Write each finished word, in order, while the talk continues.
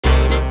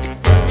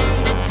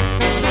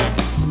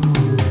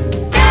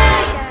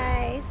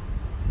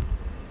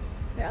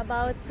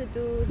about to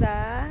do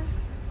the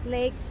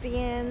Lake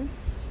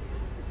Brienz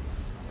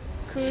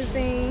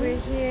cruising. We're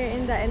here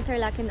in the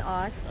Interlaken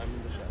Ost.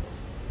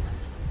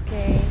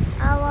 Okay.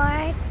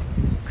 Our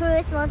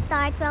cruise will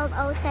start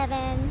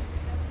 12:07.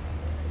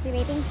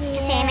 We're waiting here.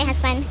 Kasi my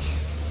husband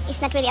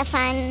is not really a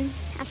fan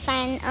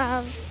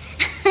of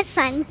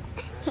sun.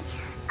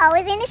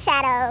 Always in the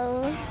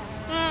shadow.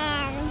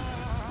 And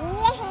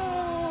yay!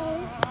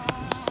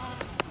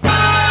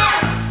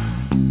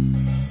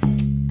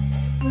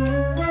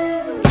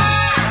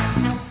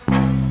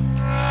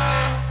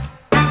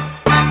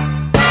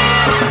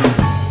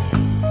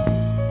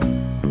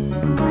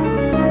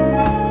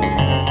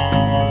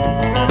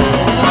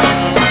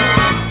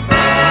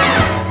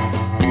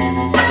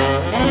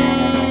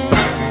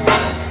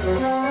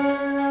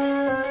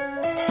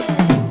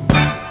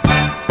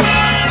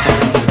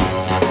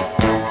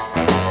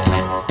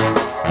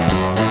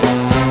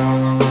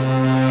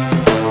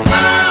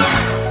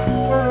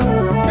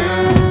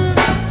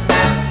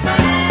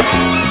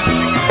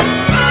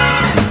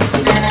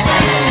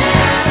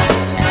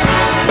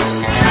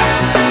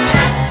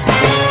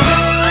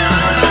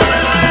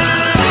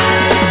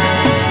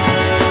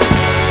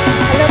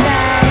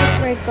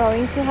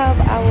 To have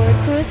our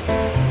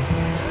cruising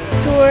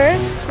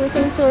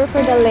tour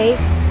for the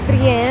Lake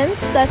Brienz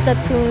plus the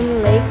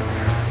Thun Lake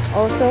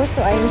also.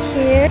 So I'm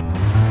here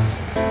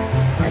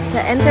at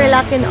the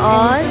Interlaken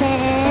Ost.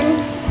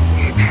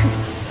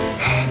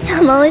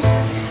 So most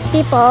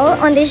people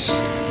on this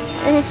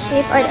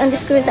ship or on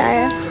this cruise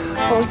are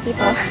old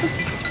people.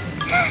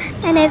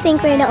 And I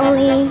think we're the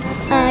only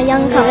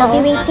young couple.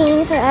 We'll be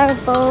waiting for our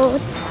boat.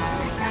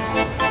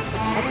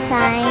 At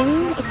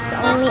time, it's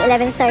only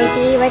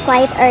 11:30. We're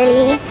quite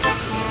early.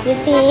 You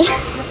see,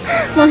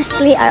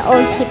 mostly are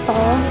old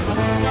people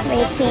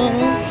waiting.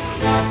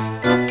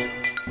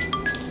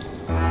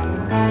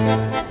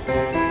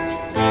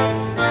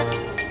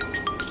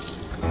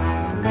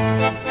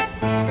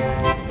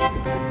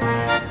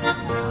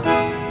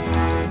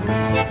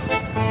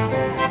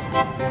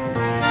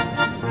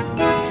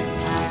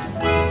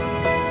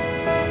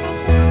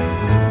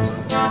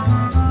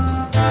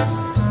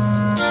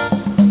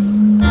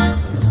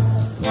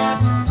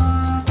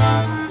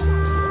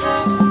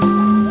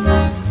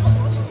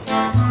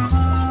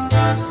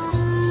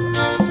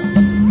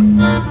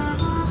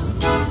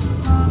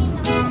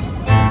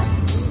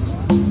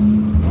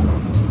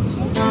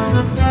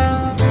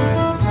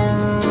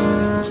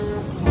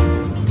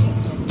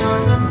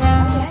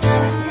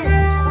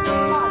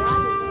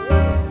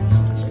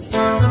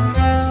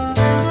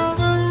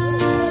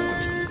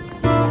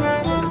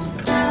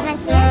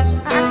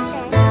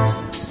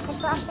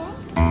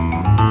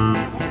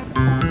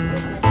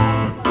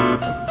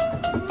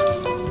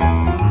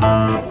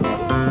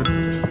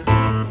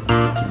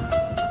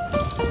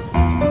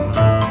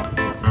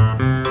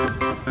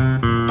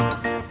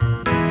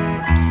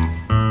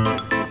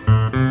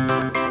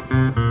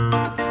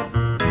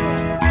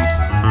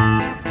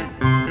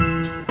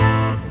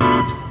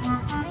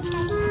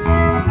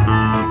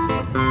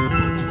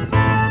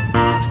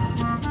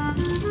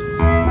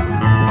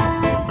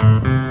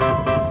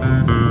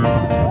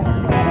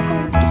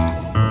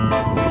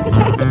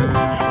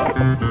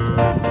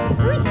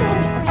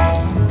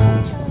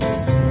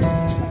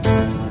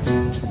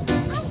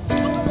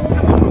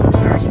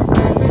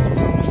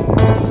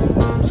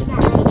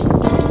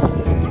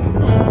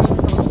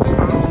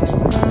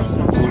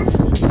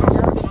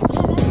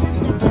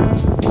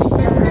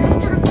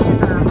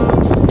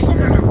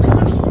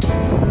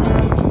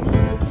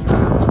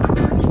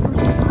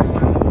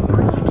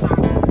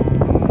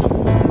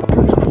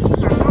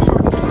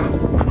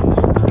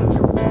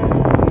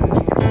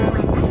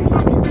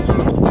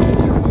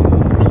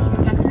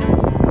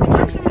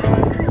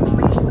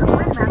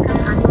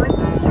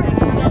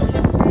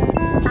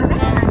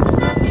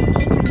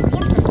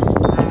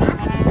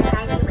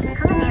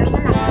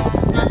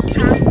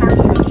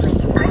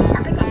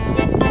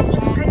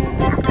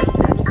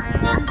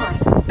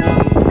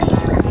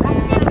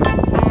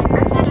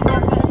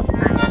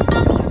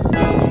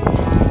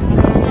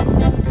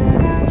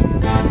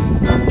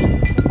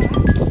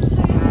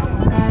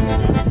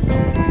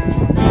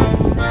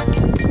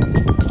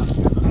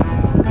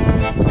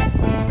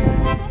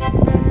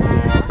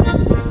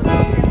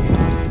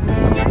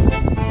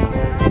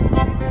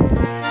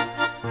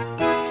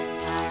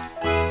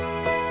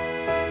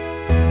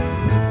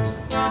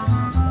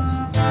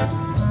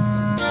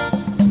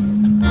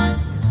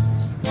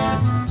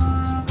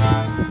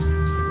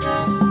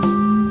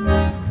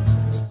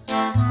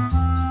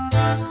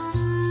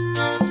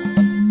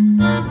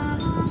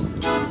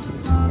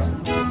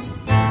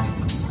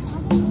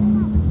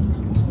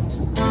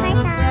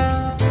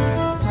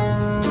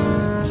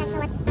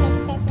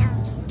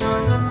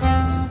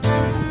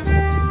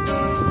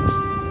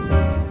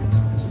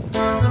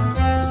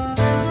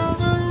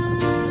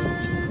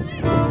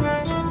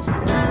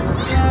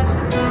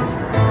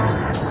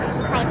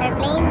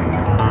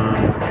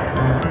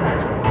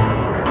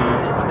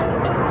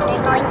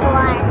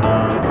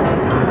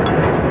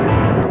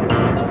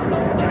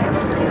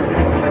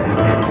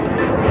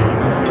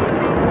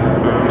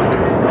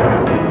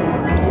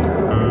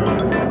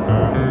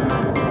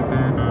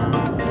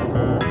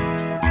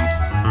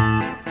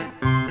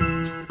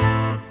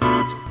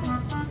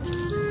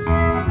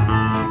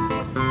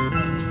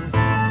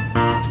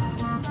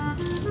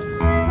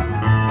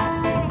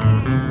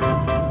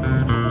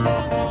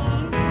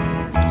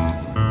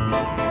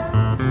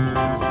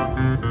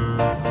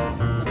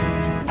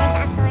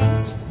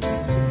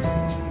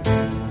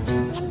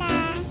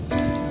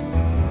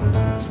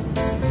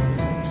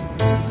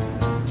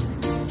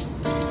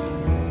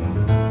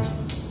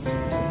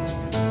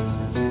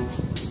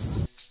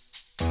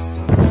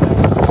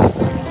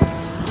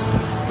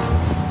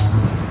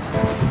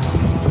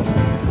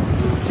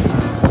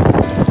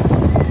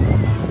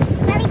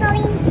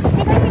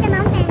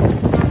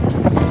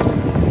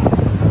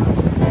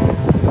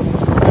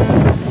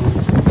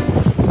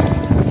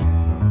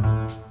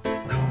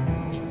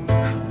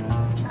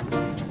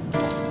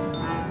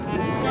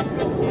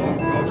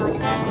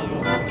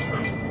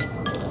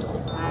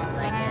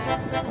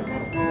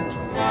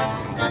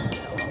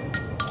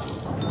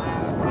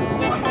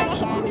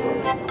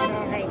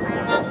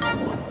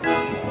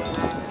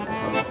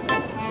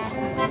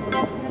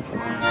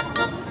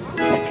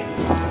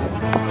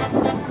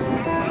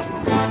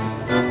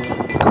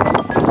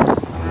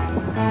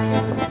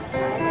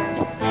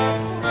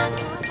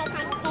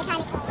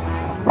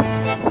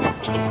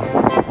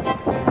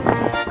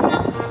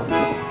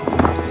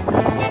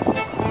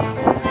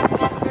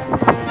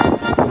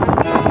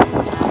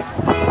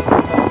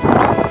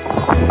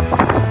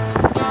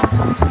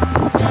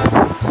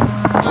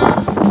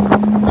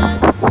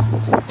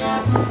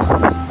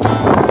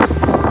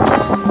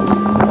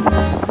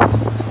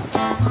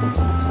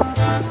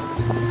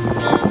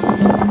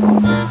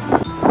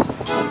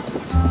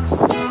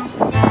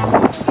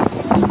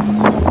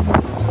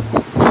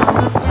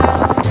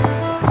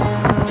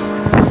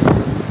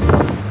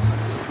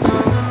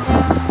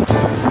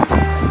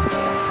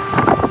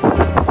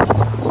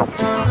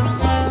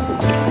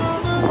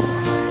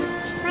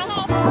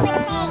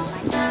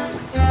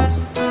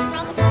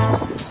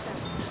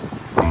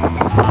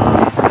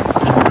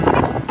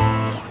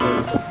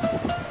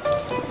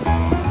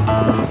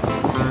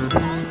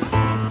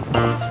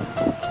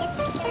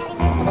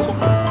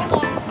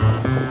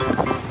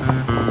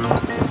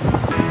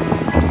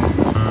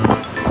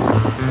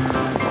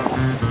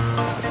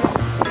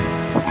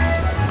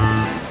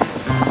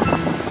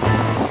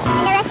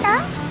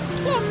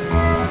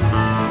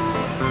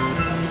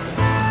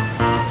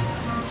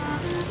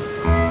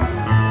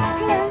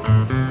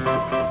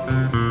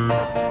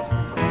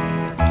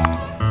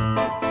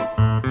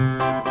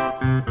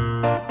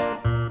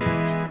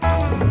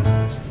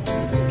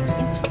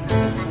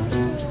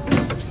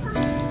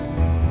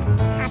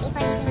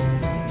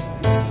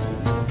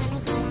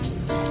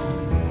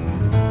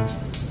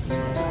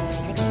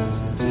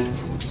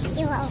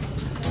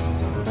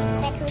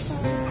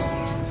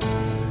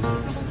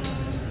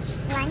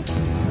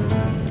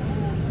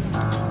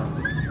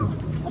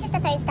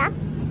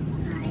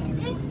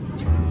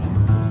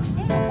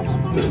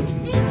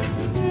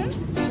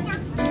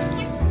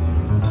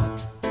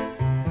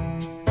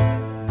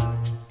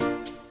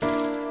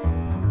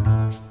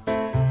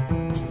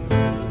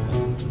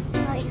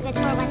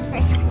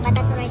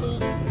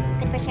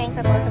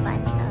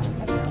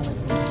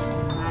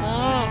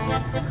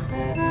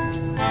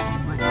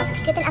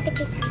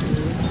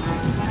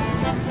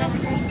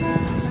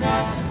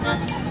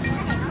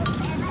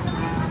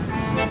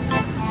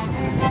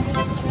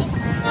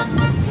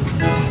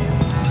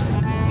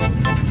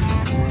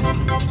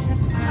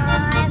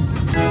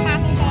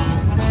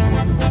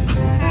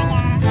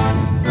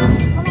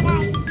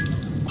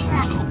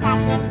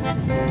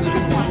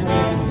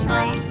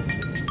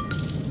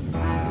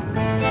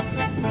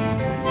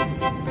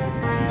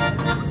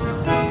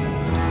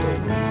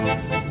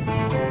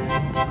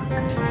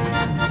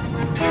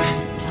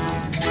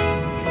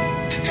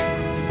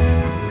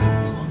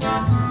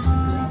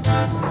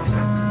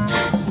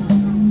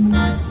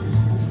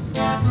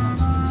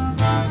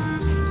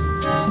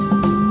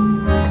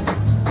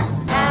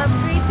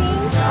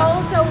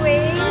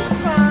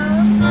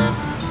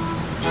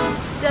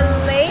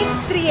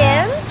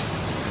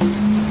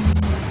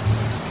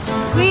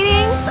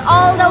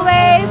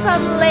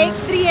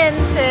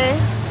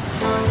 Brienz.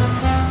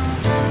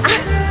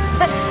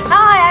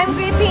 Hi, I'm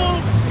greeting.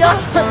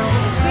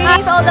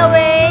 Greetings all the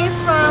way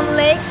from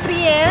Lake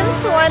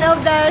Brienz, one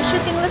of the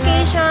shooting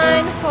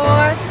location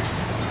for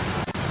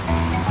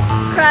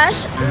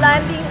Crash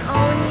Landing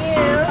on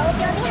You. Hope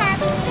you'll be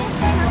happy.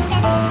 I hope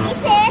that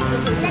visit.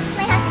 That's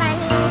my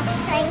husband. He's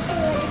trying to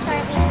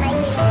disturb me in my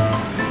videos.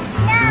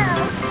 Now,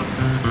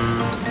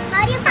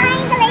 how do you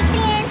find the Lake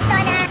Brienz,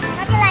 Donna?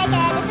 Hope you like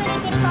it. It's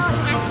really beautiful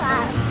in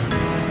actual.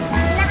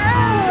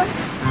 Now,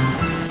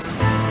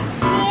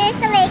 here's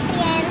the Lake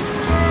Brienz.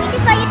 This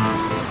is for you.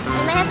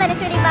 And my husband is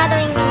really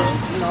bothering me.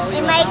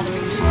 In my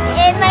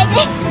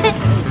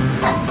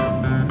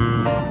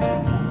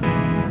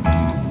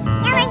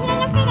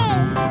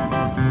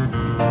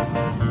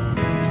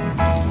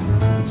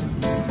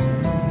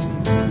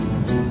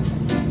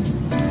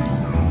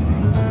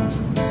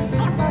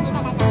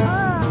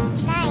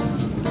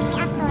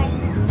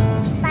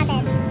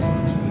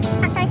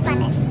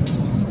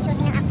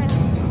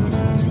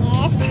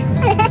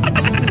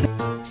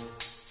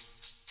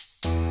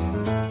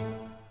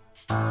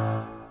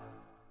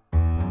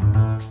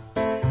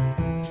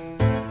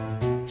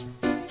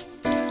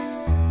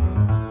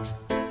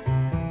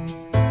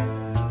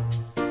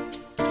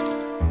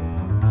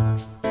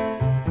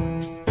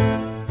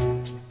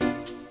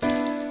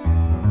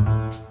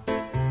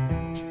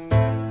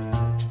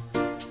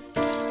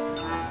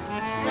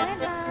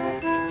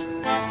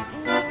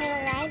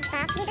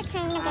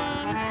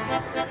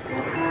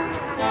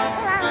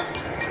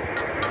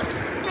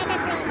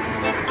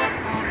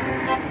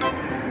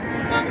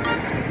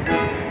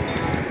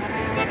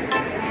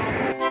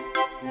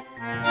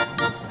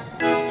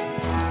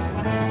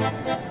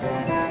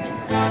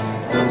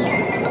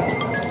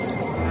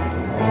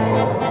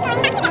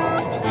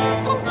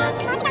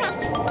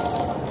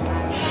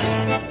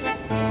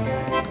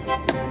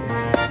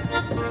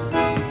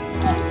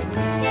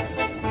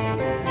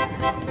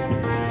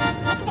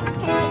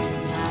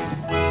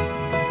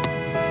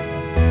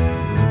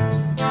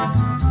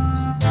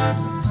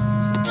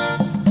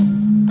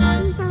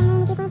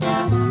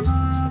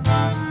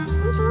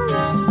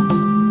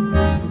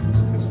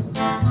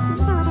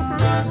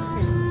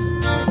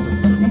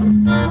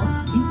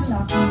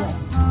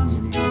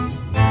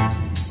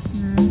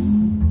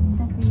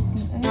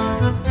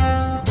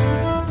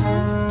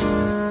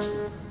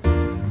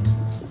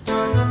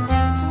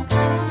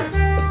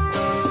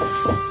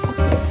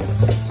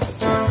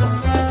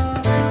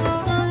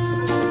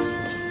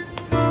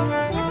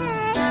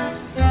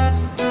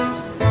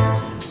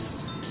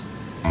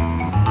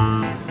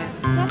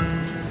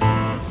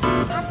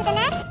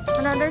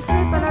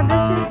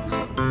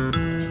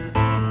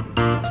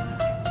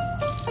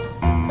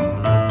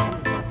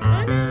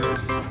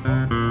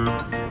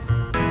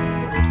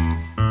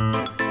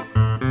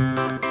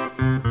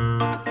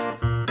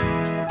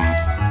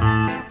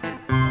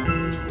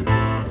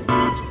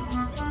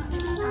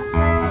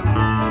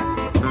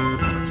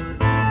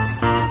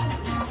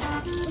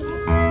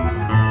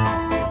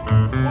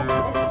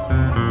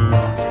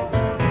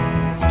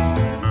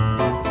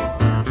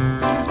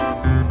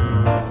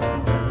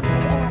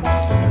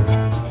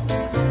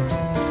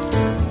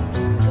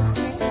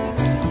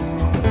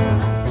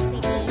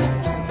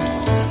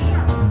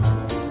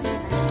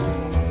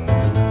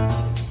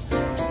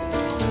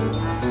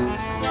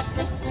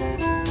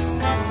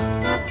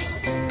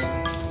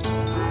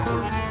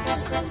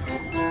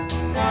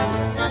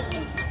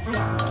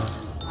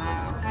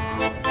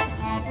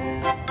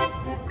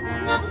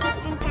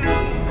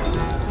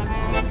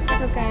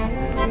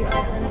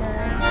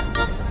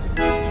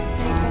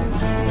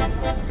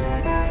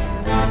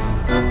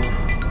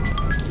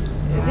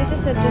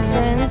is a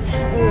different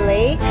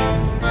lake.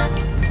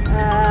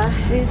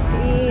 This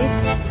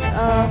is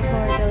for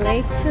the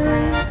Lake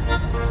THUN.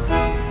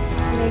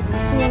 Lake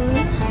THUN.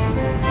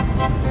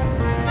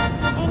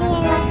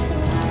 Earlier was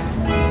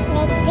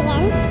Lake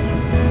Brienz.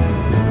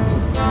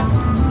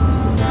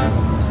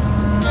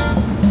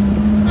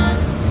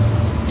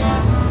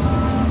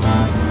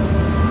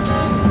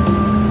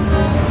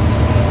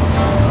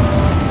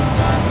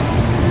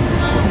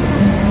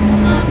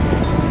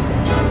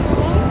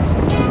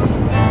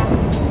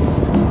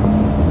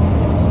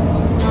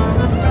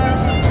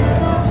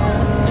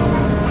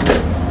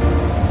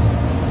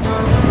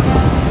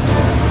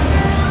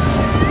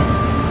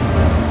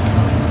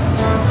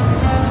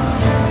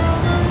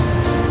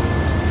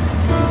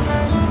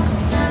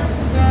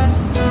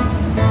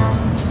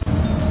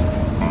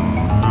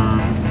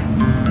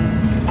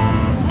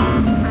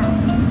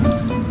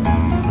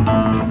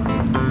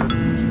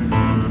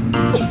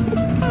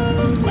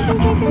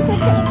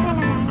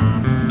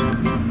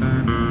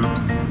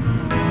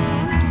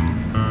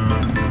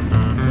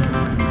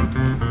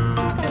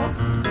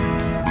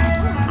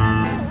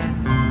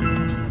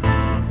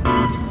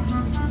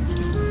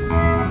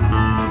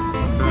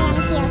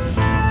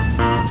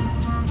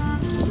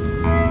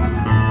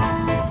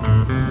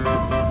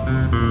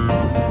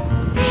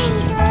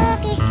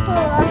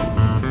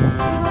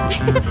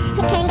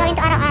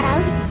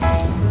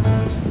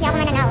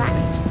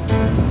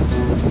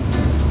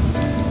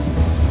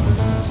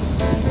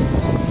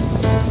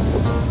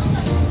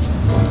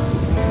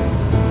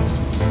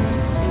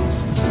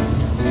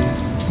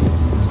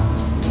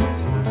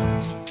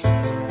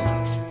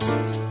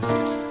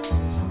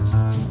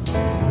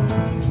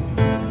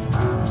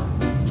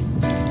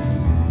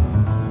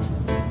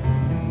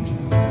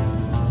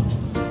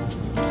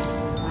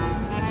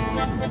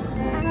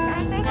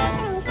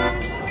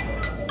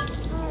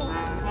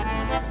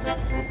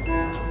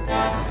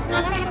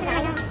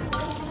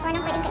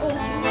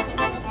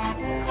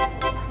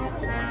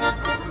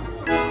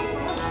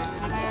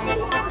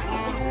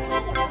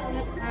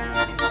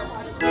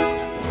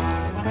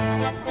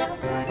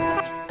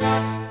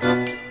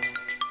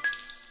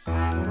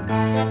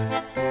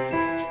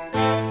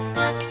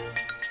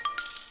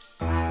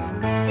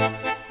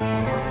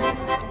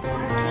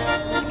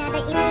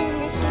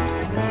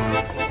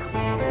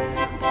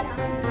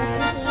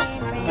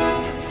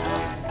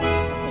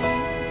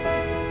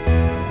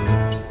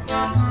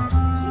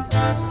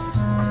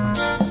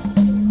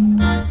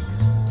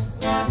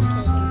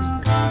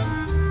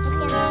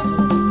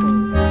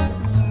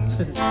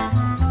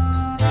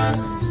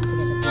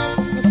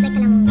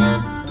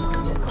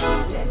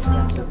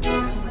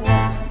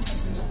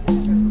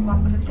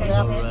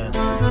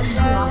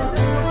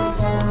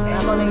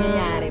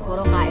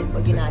 puro kain po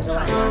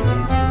ginagawa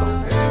natin.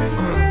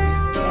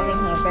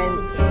 Having heaven.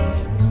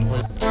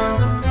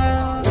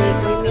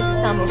 We missed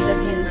some of the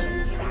views.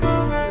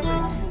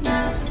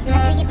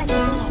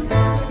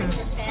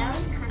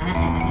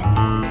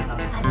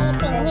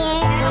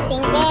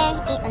 Eating here,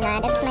 eating there,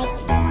 that's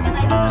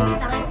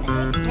my